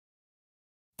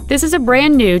This is a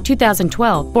brand new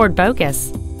 2012 Ford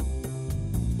Focus.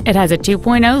 It has a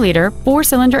 2.0-liter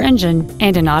four-cylinder engine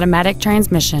and an automatic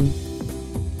transmission.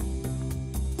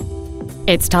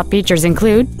 Its top features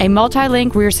include a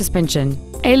multi-link rear suspension,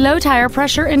 a low tire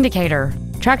pressure indicator,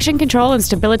 traction control and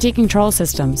stability control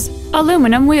systems,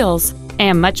 aluminum wheels,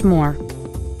 and much more.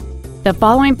 The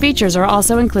following features are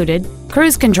also included: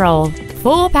 cruise control,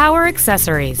 full power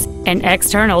accessories, an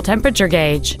external temperature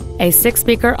gauge, a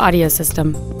 6-speaker audio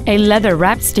system, a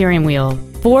leather-wrapped steering wheel,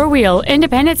 4-wheel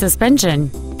independent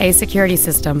suspension, a security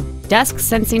system, dusk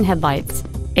sensing headlights,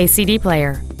 a CD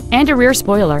player, and a rear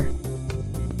spoiler.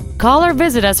 Call or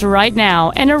visit us right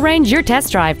now and arrange your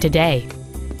test drive today.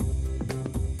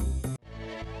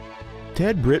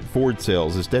 Ted Britt Ford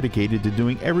Sales is dedicated to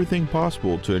doing everything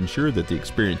possible to ensure that the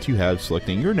experience you have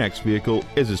selecting your next vehicle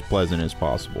is as pleasant as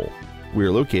possible. We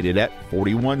are located at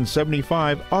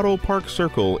 4175 Auto Park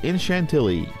Circle in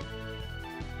Chantilly.